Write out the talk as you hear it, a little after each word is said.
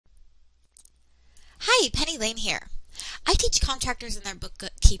Hi, Penny Lane here. I teach contractors and their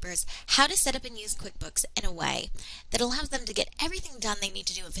bookkeepers how to set up and use QuickBooks in a way that allows them to get everything done they need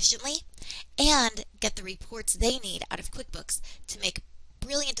to do efficiently and get the reports they need out of QuickBooks to make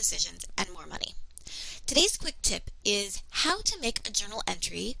brilliant decisions and more money. Today's quick tip is how to make a journal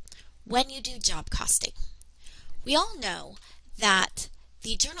entry when you do job costing. We all know that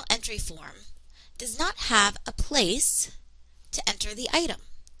the journal entry form does not have a place to enter the item.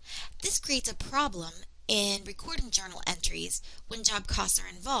 This creates a problem in recording journal entries when job costs are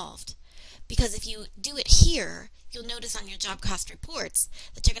involved, because if you do it here, you'll notice on your job cost reports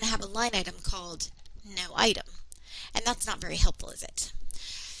that you're going to have a line item called no item, and that's not very helpful, is it?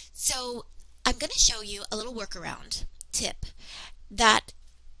 So I'm going to show you a little workaround tip that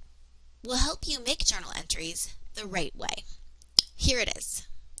will help you make journal entries the right way. Here it is.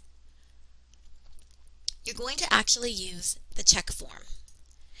 You're going to actually use the check form.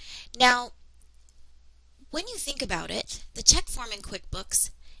 Now, when you think about it, the check form in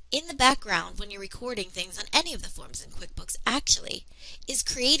QuickBooks, in the background when you're recording things on any of the forms in QuickBooks, actually is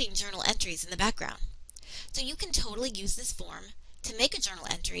creating journal entries in the background. So you can totally use this form to make a journal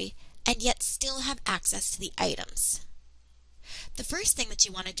entry and yet still have access to the items. The first thing that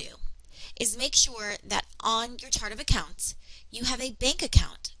you want to do is make sure that on your chart of accounts, you have a bank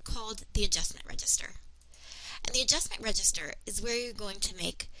account called the adjustment register. And the adjustment register is where you're going to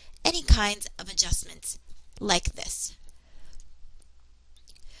make any kinds of adjustments like this.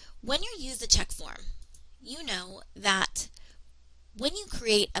 When you use the check form, you know that when you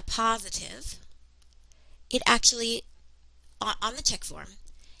create a positive, it actually, on the check form,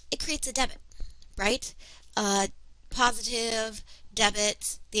 it creates a debit, right? Positive,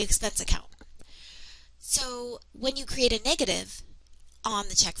 debit, the expense account. So when you create a negative on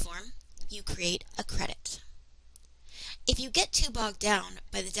the check form, you create a credit. If you get too bogged down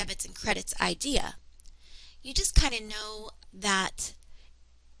by the debits and credits idea, you just kind of know that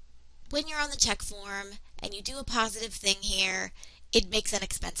when you're on the check form and you do a positive thing here, it makes an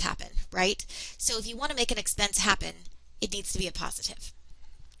expense happen, right? So if you want to make an expense happen, it needs to be a positive.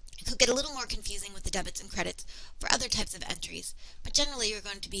 It could get a little more confusing with the debits and credits for other types of entries, but generally you're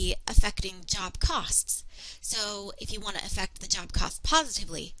going to be affecting job costs. So if you want to affect the job cost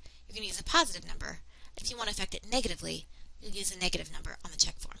positively, you're going to use a positive number. If you want to affect it negatively, you'll use a negative number on the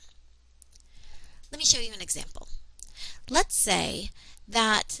check form. Let me show you an example. Let's say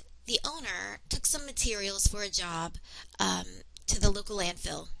that the owner took some materials for a job to the local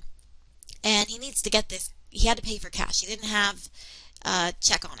landfill, and he needs to get this. He had to pay for cash. He didn't have a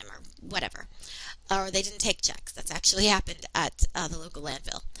check on him or whatever, or they didn't take checks. That's actually happened at the local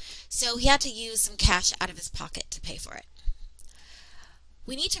landfill. So he had to use some cash out of his pocket to pay for it.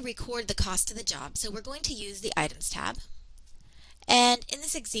 We need to record the cost of the job, so we're going to use the Items tab. And in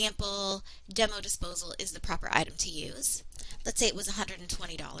this example, demo disposal is the proper item to use. Let's say it was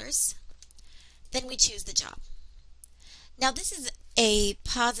 $120. Then we choose the job. Now this is a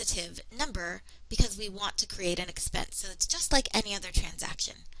positive number because we want to create an expense, so it's just like any other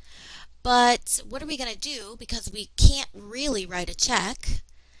transaction. But what are we going to do, because we can't really write a check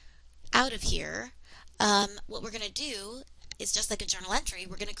out of here? What we're going to do is, just like a journal entry,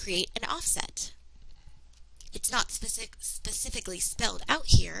 we're going to create an offset. It's not specifically spelled out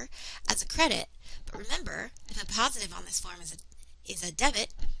here as a credit, but remember, if a positive on this form is a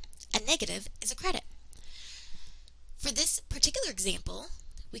debit, a negative is a credit. For this particular example,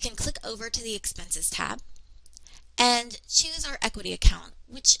 we can click over to the Expenses tab and choose our equity account,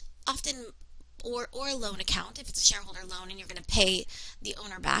 which often, or a loan account, if it's a shareholder loan and you're going to pay the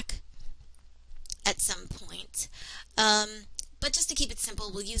owner back at some point. But just to keep it simple,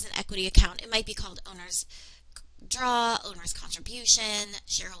 we'll use an equity account. It might be called owner's draw, owner's contribution,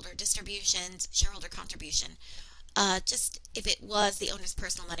 shareholder distributions, shareholder contribution. Just if it was the owner's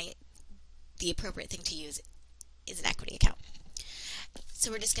personal money, the appropriate thing to use is an equity account.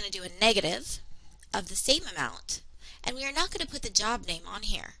 So we're just going to do a negative of the same amount, and we are not going to put the job name on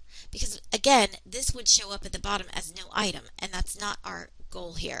here because, again, this would show up at the bottom as no item, and that's not our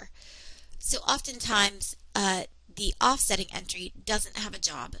goal here. So oftentimes, the offsetting entry doesn't have a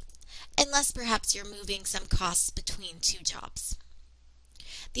job, unless perhaps you're moving some costs between two jobs.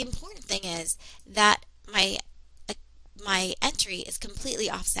 The important thing is that my entry is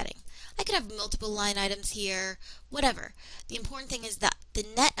completely offsetting. I could have multiple line items here, whatever. The important thing is that the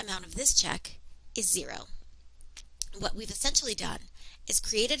net amount of this check is 0. What we've essentially done is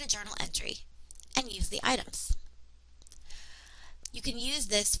created a journal entry and used the items. You can use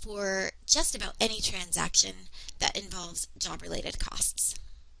this for just about any transaction that involves job-related costs.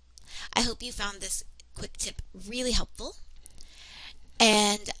 I hope you found this quick tip really helpful.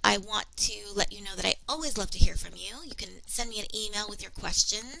 And I want to let you know that I always love to hear from you. You can send me an email with your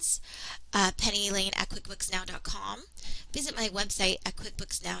questions, pennylane@quickbooksnow.com. Visit my website at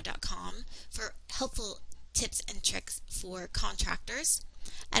quickbooksnow.com for helpful tips and tricks for contractors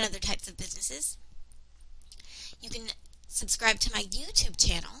and other types of businesses. You can subscribe to my YouTube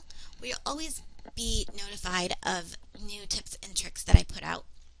channel where you'll always be notified of new tips and tricks that I put out.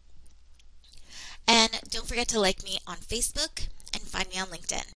 And don't forget to like me on Facebook and find me on LinkedIn.